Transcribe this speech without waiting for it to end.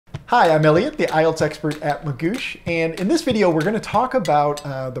Hi, I'm Eliot, the IELTS expert at Magoosh, and in this video we're going to talk about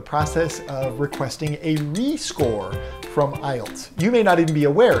the process of requesting a rescore from IELTS. You may not even be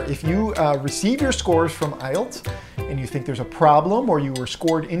aware, if you receive your scores from IELTS and you think there's a problem or you were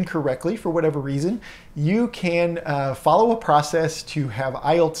scored incorrectly for whatever reason, you can follow a process to have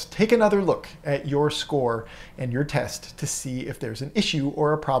IELTS take another look at your score and your test to see if there's an issue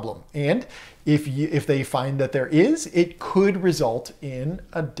or a problem. And if they find that there is, it could result in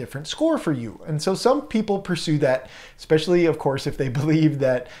a different score for you. And so some people pursue that, especially, of course, if they believe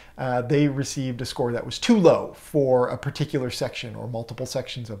that they received a score that was too low for a particular section or multiple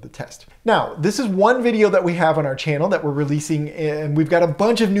sections of the test. Now, this is one video that we have on our channel that we're releasing, and we've got a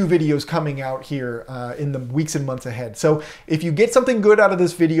bunch of new videos coming out here in the weeks and months ahead. So if you get something good out of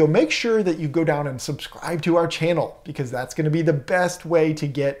this video, make sure that you go down and subscribe to our channel, because that's going to be the best way to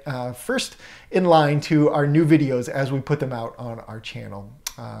get first in line to our new videos as we put them out on our channel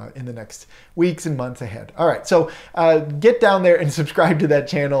in the next weeks and months ahead. All right, so get down there and subscribe to that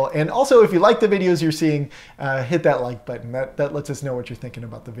channel. And also, if you like the videos you're seeing, hit that like button. That lets us know what you're thinking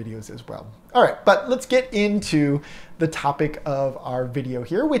about the videos as well. All right, but let's get into the topic of our video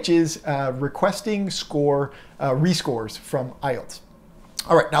here, which is requesting rescores from IELTS.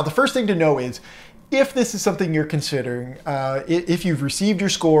 All right, now the first thing to know is, if this is something you're considering, if you've received your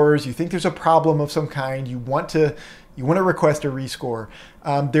scores, you think there's a problem of some kind, you want to request a rescore,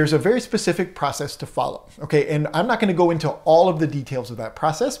 there's a very specific process to follow. Okay, and I'm not going to go into all of the details of that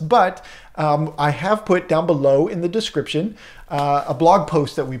process, but I have put down below in the description a blog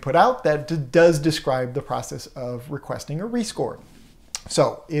post that we put out that does describe the process of requesting a rescore.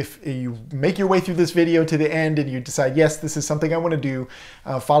 So if you make your way through this video to the end and you decide, yes, this is something I want to do,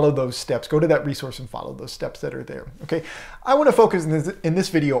 follow those steps. Go to that resource and follow those steps that are there. Okay, I want to focus in this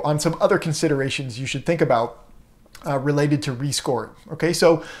video on some other considerations you should think about related to rescoring. Okay,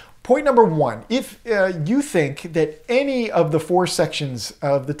 so point number one, if you think that any of the 4 sections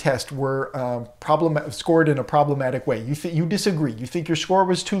of the test were scored in a problematic way, you disagree, you think your score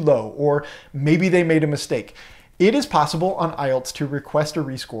was too low, or maybe they made a mistake, it is possible on IELTS to request a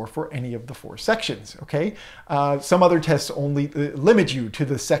rescore for any of the 4 sections, okay? Some other tests only limit you to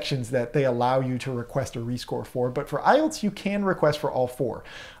the sections that they allow you to request a rescore for, but for IELTS, you can request for all 4.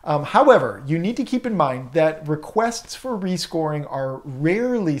 However, you need to keep in mind that requests for rescoring are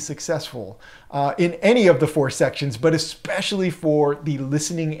rarely successful in any of the 4 sections, but especially for the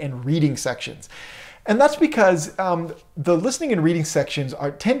listening and reading sections. And that's because the listening and reading sections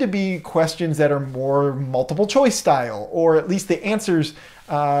tend to be questions that are more multiple choice style, or at least the answers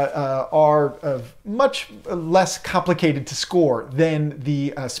are much less complicated to score than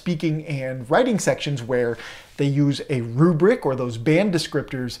the speaking and writing sections, where they use a rubric or those band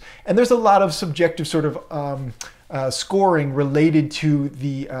descriptors, and there's a lot of subjective sort of scoring related to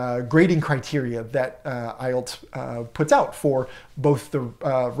the grading criteria that IELTS puts out for both the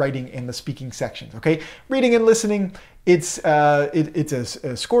writing and the speaking sections. Okay, reading and listening, it's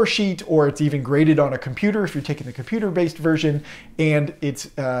a score sheet, or it's even graded on a computer if you're taking the computer-based version, and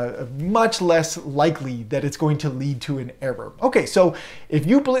it's much less likely that it's going to lead to an error. Okay, so if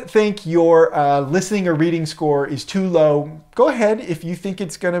you think your listening or reading score is too low, go ahead. If you think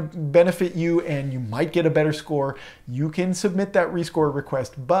it's going to benefit you and you might get a better score, you can submit that rescore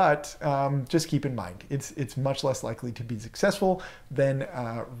request, but just keep in mind, it's much less likely to be successful than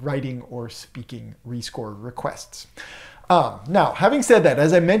writing or speaking rescore requests. Now, having said that,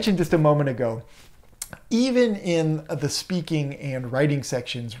 as I mentioned just a moment ago, even in the speaking and writing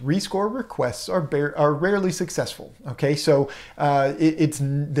sections, rescore requests are rarely successful. Okay, so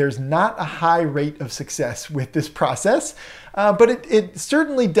there's not a high rate of success with this process, but it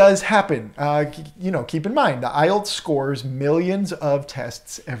certainly does happen. Keep in mind, the IELTS scores millions of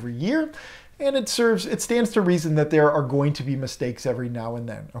tests every year, and it stands to reason that there are going to be mistakes every now and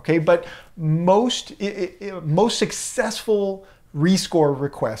then. Okay, but most successful rescore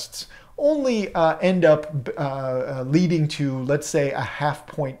requests only end up leading to, let's say, a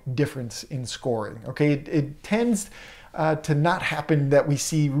half-point difference in scoring. Okay, it tends to not happen that we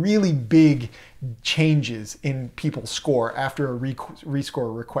see really big changes in people's score after a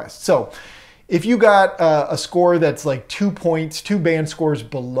rescore request. So if you got a score that's like 2 points, 2 band scores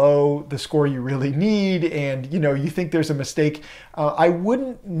below the score you really need, and you think there's a mistake, I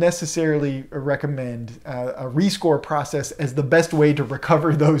wouldn't necessarily recommend a rescore process as the best way to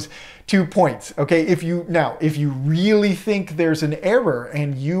recover those 2 points. Okay, if you really think there's an error,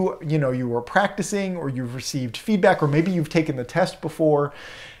 and you were practicing, or you've received feedback, or maybe you've taken the test before,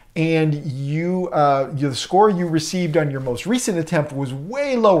 and the score you received on your most recent attempt was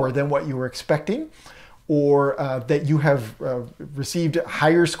way lower than what you were expecting, or that you have received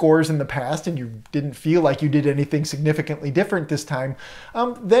higher scores in the past and you didn't feel like you did anything significantly different this time,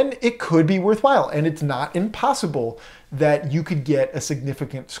 then it could be worthwhile. And it's not impossible that you could get a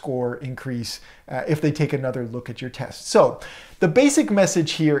significant score increase if they take another look at your test. So the basic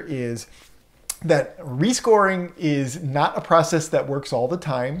message here is that rescoring is not a process that works all the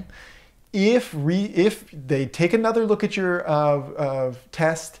time. If they take another look at your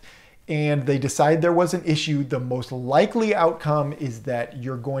test and they decide there was an issue, the most likely outcome is that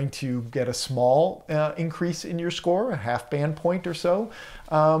you're going to get a small increase in your score, a half band point or so.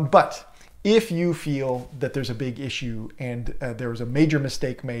 But if you feel that there's a big issue and there was a major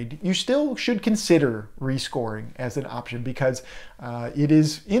mistake made, you still should consider rescoring as an option, because it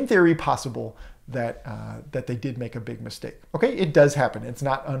is in theory possible that they did make a big mistake. Okay, it does happen. It's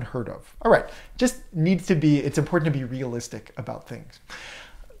not unheard of. All right, it's important to be realistic about things.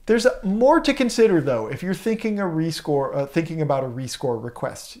 There's more to consider though if you're thinking about a rescore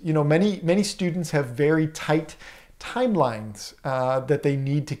request. You know, many students have very tight timelines that they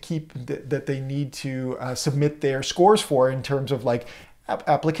need to keep, that they need to submit their scores for, in terms of like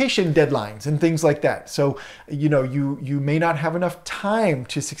application deadlines and things like that. So, you know, you may not have enough time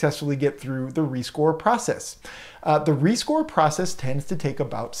to successfully get through the rescore process. The rescore process tends to take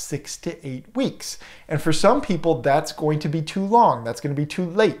about 6 to 8 weeks. And for some people, that's going to be too long. That's going to be too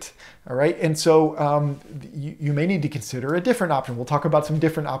late. All right. And so you may need to consider a different option. We'll talk about some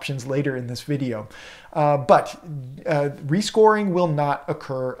different options later in this video. But rescoring will not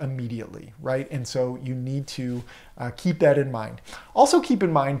occur immediately, right? And so you need to keep that in mind. Also keep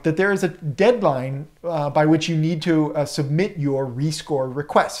in mind that there is a deadline by which you need to submit your rescore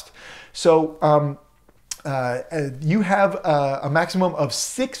request. So you have a maximum of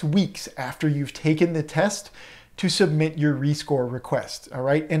 6 weeks after you've taken the test to submit your rescore request, all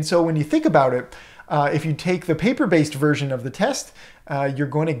right? And so when you think about it, if you take the paper-based version of the test, you're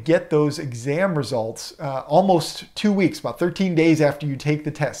going to get those exam results almost 2 weeks, about 13 days after you take the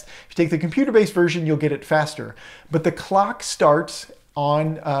test. If you take the computer-based version, you'll get it faster. But the clock starts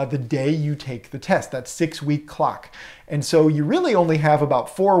on the day you take the test, that 6-week clock. And so you really only have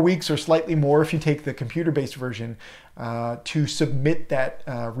about 4 weeks or slightly more if you take the computer-based version to submit that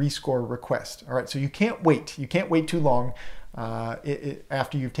rescore request. All right, so you can't wait. You can't wait too long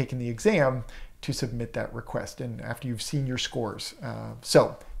after you've taken the exam to submit that request and after you've seen your scores.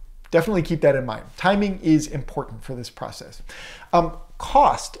 So definitely keep that in mind. Timing is important for this process.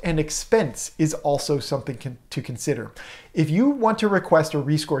 Cost and expense is also something to consider. If you want to request a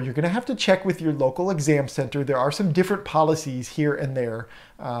rescore, you're going to have to check with your local exam center. There are some different policies here and there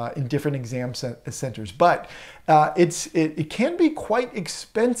in different exam centers, but it can be quite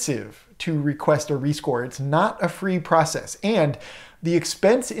expensive to request a rescore. It's not a free process, and the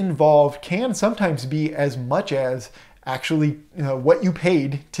expense involved can sometimes be as much as actually what you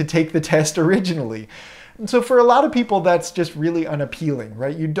paid to take the test originally. And so for a lot of people, that's just really unappealing,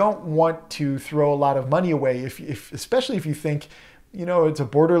 right? You don't want to throw a lot of money away, especially if you think, you know, it's a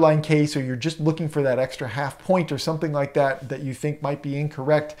borderline case, or you're just looking for that extra half point or something like that that you think might be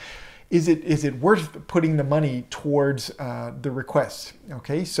incorrect. Is it worth putting the money towards the request?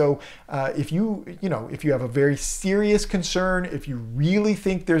 Okay, so if you have a very serious concern, if you really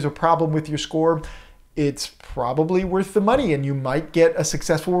think there's a problem with your score, it's probably worth the money and you might get a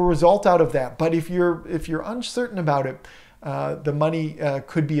successful result out of that. But if you're uncertain about it, the money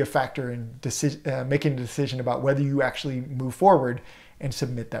could be a factor in making a decision about whether you actually move forward and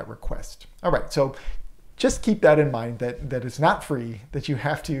submit that request. All right, so just keep that in mind, that it's not free, that you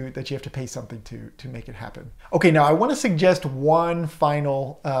have to pay something to make it happen. Okay, now I want to suggest one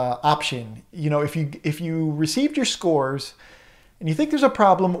final option. You know, if you received your scores and you think there's a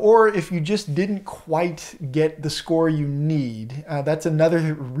problem, or if you just didn't quite get the score you need, that's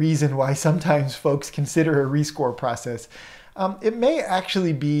another reason why sometimes folks consider a rescore process. It may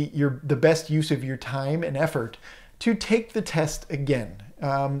actually be the best use of your time and effort to take the test again.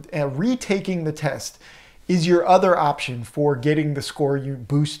 Retaking the test is your other option for getting the score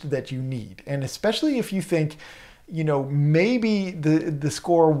boost that you need. And especially if you think, you know, maybe the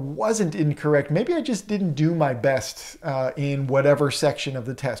score wasn't incorrect. Maybe I just didn't do my best in whatever section of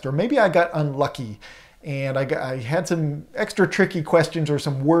the test, or maybe I got unlucky and I had some extra tricky questions or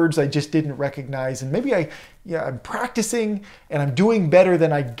some words I just didn't recognize. And maybe I'm practicing and I'm doing better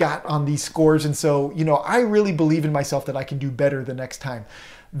than I got on these scores. And so, you know, I really believe in myself that I can do better the next time.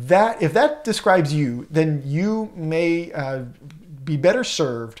 If that describes you, then you may be better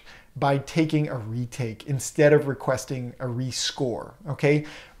served by taking a retake instead of requesting a rescore, okay?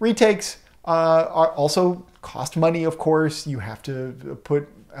 Retakes are also cost money, of course. You have to put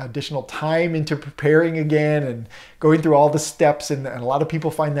additional time into preparing again and going through all the steps, and a lot of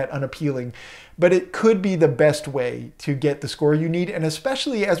people find that unappealing. But it could be the best way to get the score you need, and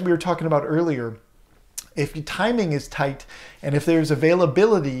especially as we were talking about earlier, if your timing is tight and if there's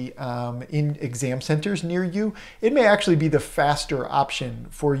availability in exam centers near you, it may actually be the faster option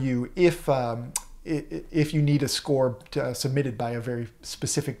for you if you need a score submitted by a very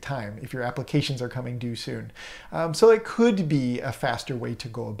specific time, if your applications are coming due soon. So it could be a faster way to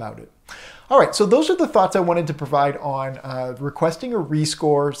go about it. All right, so those are the thoughts I wanted to provide on requesting a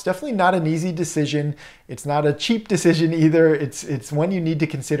rescore. It's definitely not an easy decision. It's not a cheap decision either. It's one you need to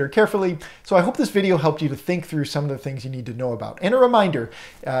consider carefully. So I hope this video helped you to think through some of the things you need to know about. And a reminder,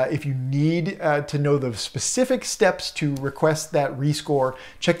 if you need to know the specific steps to request that rescore,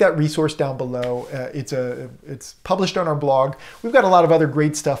 check that resource down below. It's published on our blog. We've got a lot of other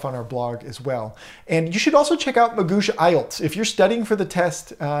great stuff on our blog as well. And you should also check out Magoosh IELTS. If you're studying for the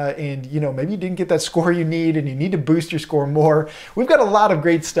test and maybe you didn't get that score you need and you need to boost your score more, we've got a lot of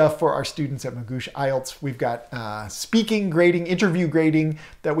great stuff for our students at Magoosh IELTS. We've got speaking grading, interview grading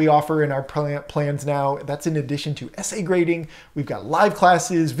that we offer in our plans now. That's in addition to essay grading. We've got live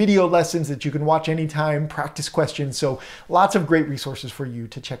classes, video lessons that you can watch anytime, practice questions. So lots of great resources for you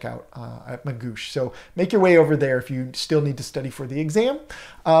to check out at Magoosh. So make your way over there if you still need to study for the exam.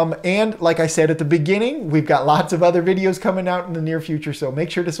 And like I said at the beginning, we've got lots of other videos coming out in the near future. So make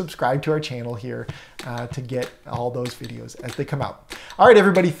sure to subscribe to our channel here to get all those videos as they come out. All right,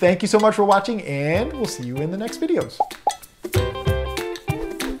 everybody, thank you so much for watching, and we'll see you in the next videos.